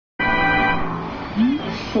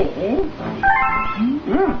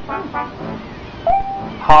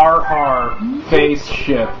Har har,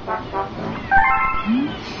 spaceship.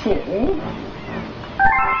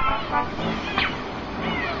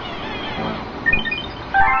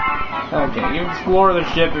 Okay, you explore the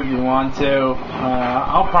ship if you want to.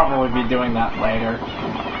 I'll probably be doing that later.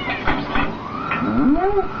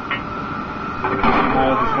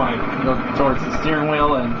 I just want to go towards the steering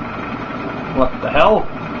wheel and... What the hell?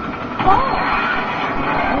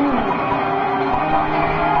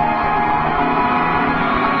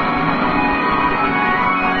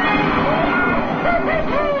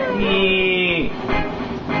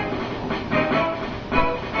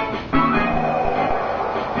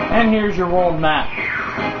 And here's your world map.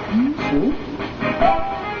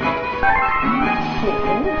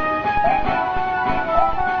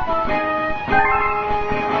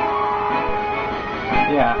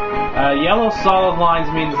 Yeah, yellow solid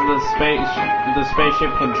lines means the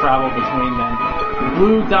spaceship can travel between them.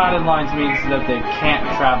 Blue dotted lines means that they can't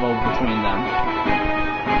travel between them.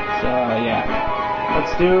 So yeah,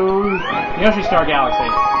 let's do Yoshi Star Galaxy.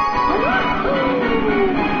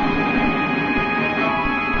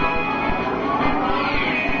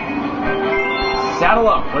 Saddle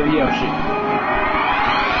up with Yoshi.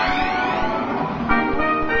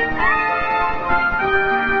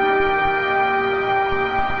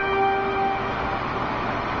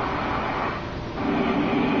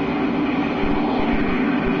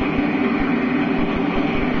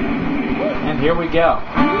 And here we go.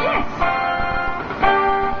 Yes!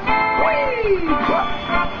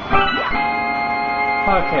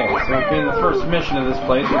 Okay, so being the first mission of this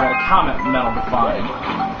place, we got a comet medal to find.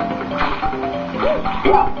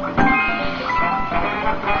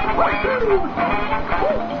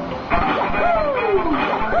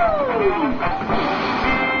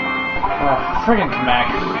 Oh, friggin' Kamek.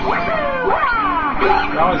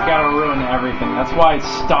 You always gotta ruin everything. That's why it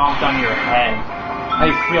stomped on your head. How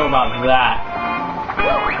do you feel about that?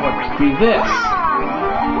 What could be this?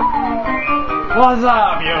 What's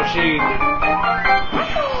up, Yoshi?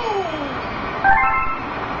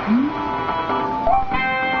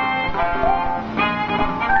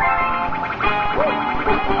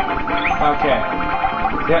 Okay.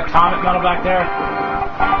 See that comet medal back there?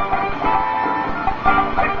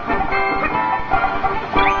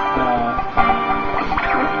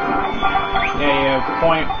 Yeah, you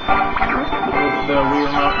point with the Wii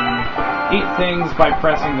remote and eat things by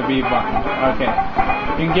pressing the B button. Okay.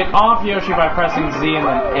 You can get off Yoshi by pressing Z and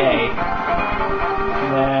then A.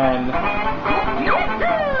 And then...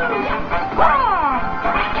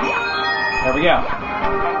 There we go.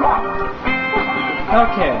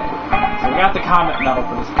 Okay. So we got the comet medal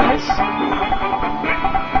for this place.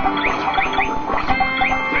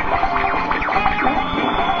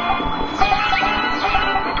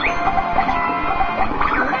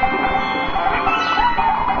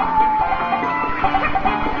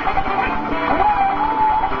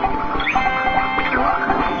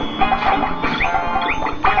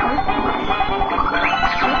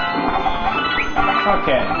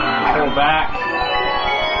 Okay, pull back.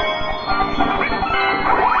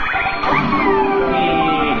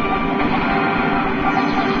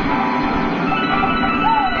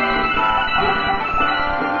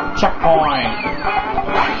 Checkpoint.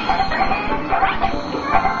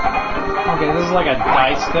 Okay, this is like a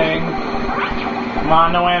dice thing. Come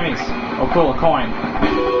on, no whammies. Oh, cool, a coin.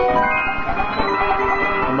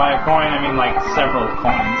 And by a coin, I mean like several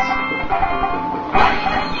coins.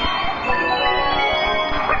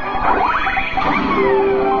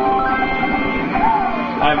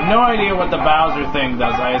 I have no idea what the Bowser thing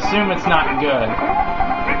does. I assume it's not good.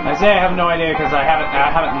 I say I have no idea because I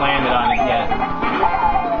haven't landed on it yet.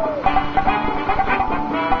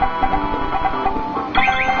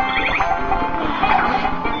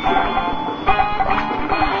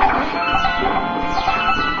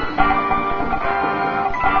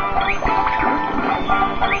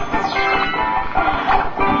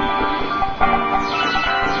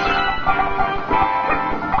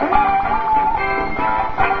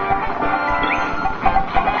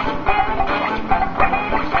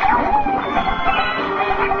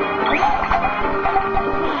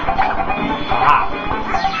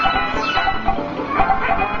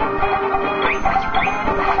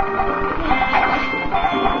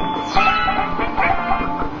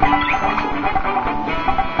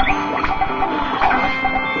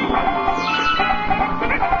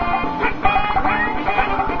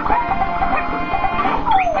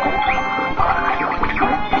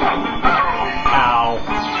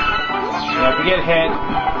 Get hit,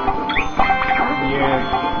 you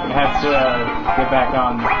have to get back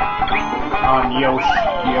on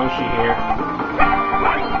Yoshi. Yoshi here.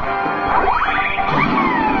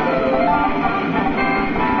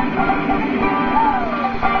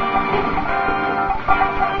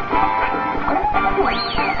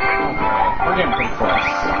 We're getting pretty close.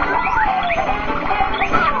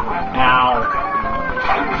 Ow.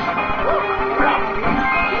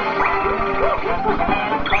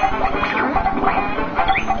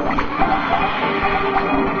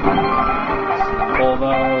 Pull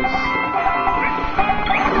those.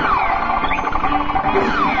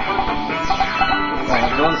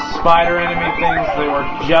 Those spider enemy things, they work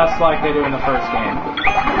just like they do in the first game.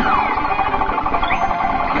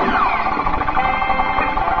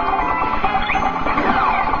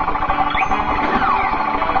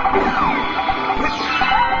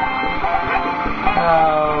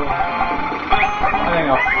 I think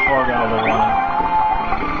I'll forego the one.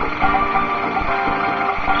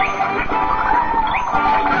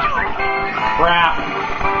 Crap!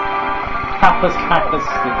 That was kind of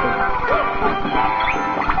stupid.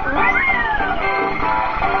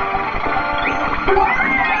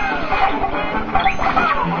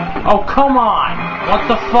 Oh, come on! What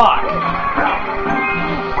the fuck?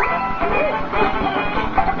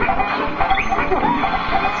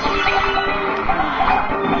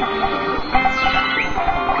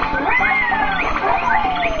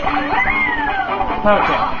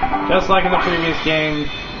 Okay, just like in the previous game,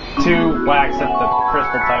 2 whacks at the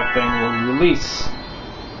crystal type thing will release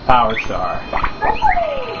Power Star.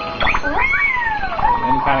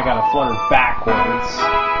 Then you kind of gotta flutter backwards.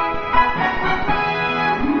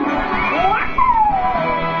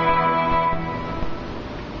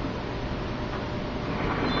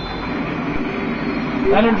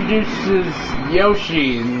 That introduces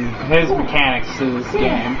Yoshi and his mechanics to this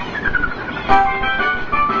game.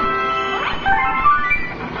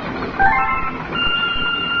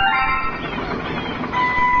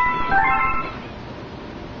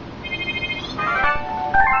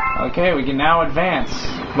 Okay, we can now advance,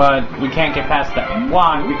 but we can't get past that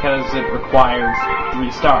block because it requires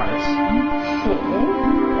 3 stars.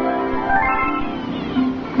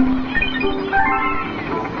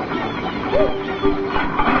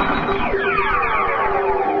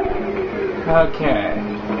 Okay.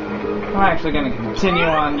 I'm actually going to continue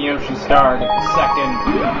on Yoshi Star, get the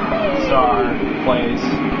 2nd star place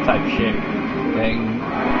type shit thing.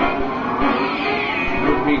 It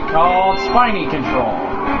would be called Spiny Control.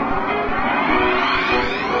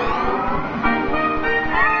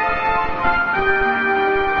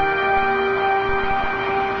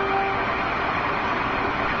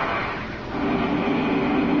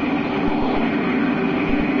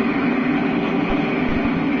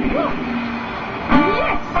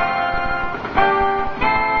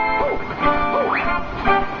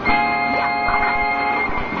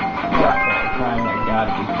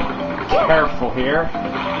 Careful here.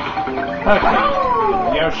 Okay.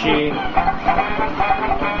 Yoshi.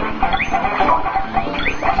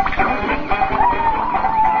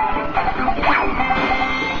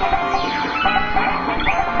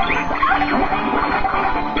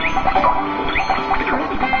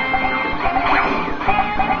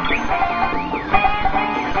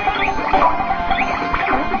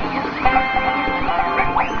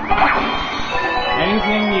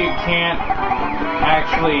 Anything you can't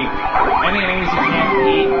actually, any enemies you can't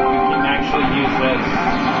eat, you can actually use as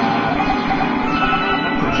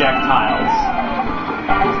projectiles.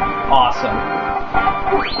 Awesome.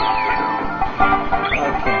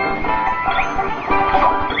 Okay.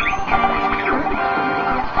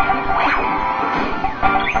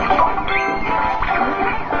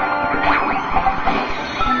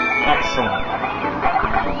 Excellent.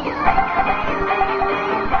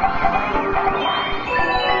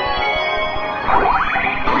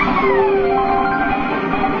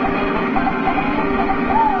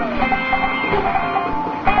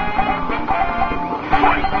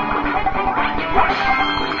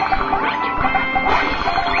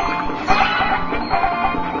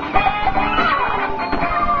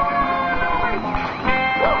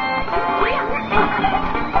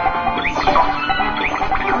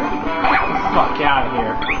 Fuck out of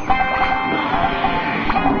here.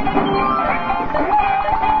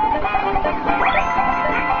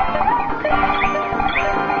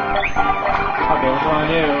 Okay, what do I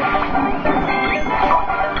do?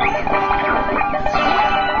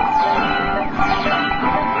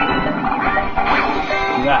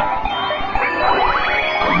 Do that.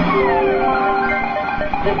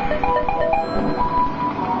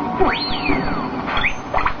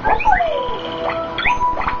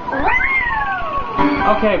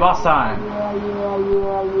 Okay, boss time.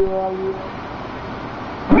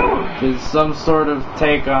 Which is some sort of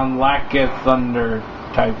take on Lackith Thunder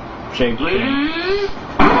type shape thing.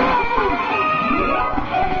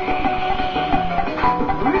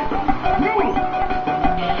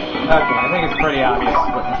 Okay, I think it's pretty obvious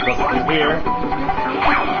what you're supposed to do here.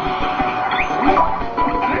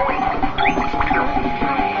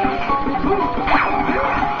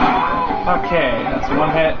 Okay, that's one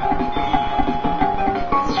hit.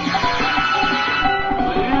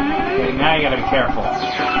 Okay, now you gotta be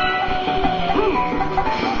careful.